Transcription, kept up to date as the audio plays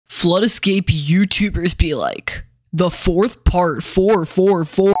Fe2 Youtubers Be Like. The fourth part,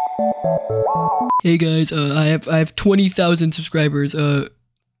 444. Hey guys, I have 20,000 subscribers.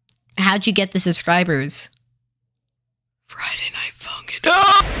 How'd you get the subscribers? Friday Night Funkin'.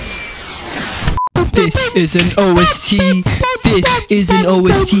 This is an OST. This is an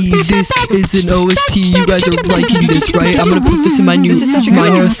OST. This is an OST. You guys are liking this, right? I'm gonna put this in my new Fe2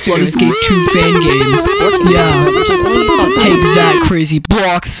 fan games. Yeah. Take that,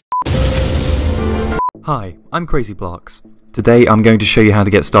 crazyblox. Hi, I'm crazyblox. Today I'm going to show you how to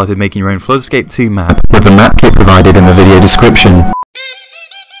get started making your own Fe2 2 map with the map kit provided in the video description.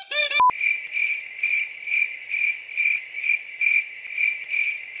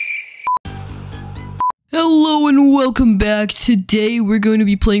 Hello and welcome back. Today we're going to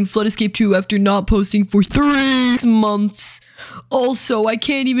be playing Fe2 2 after not posting for 3 months. Also, I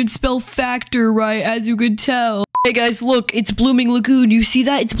can't even spell factor right, as you could tell. Hey guys, look, it's Blooming Lagoon. You see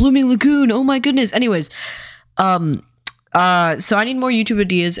that? It's Blooming Lagoon. Oh my goodness. Anyways, so I need more YouTube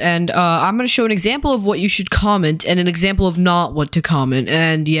ideas, and I'm gonna show an example of what you should comment and an example of not what to comment.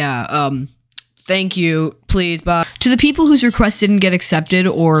 And yeah, thank you. Please, bye. To the people whose requests didn't get accepted,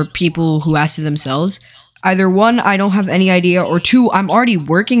 or people who asked it themselves, either one, I don't have any idea, or two, I'm already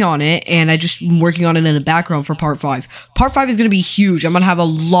working on it, and I just working on it in the background for part 5. Part 5 is gonna be huge. I'm gonna have a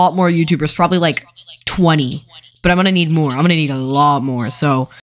lot more YouTubers, probably like 20. But I'm gonna need more. I'm gonna need a lot more, so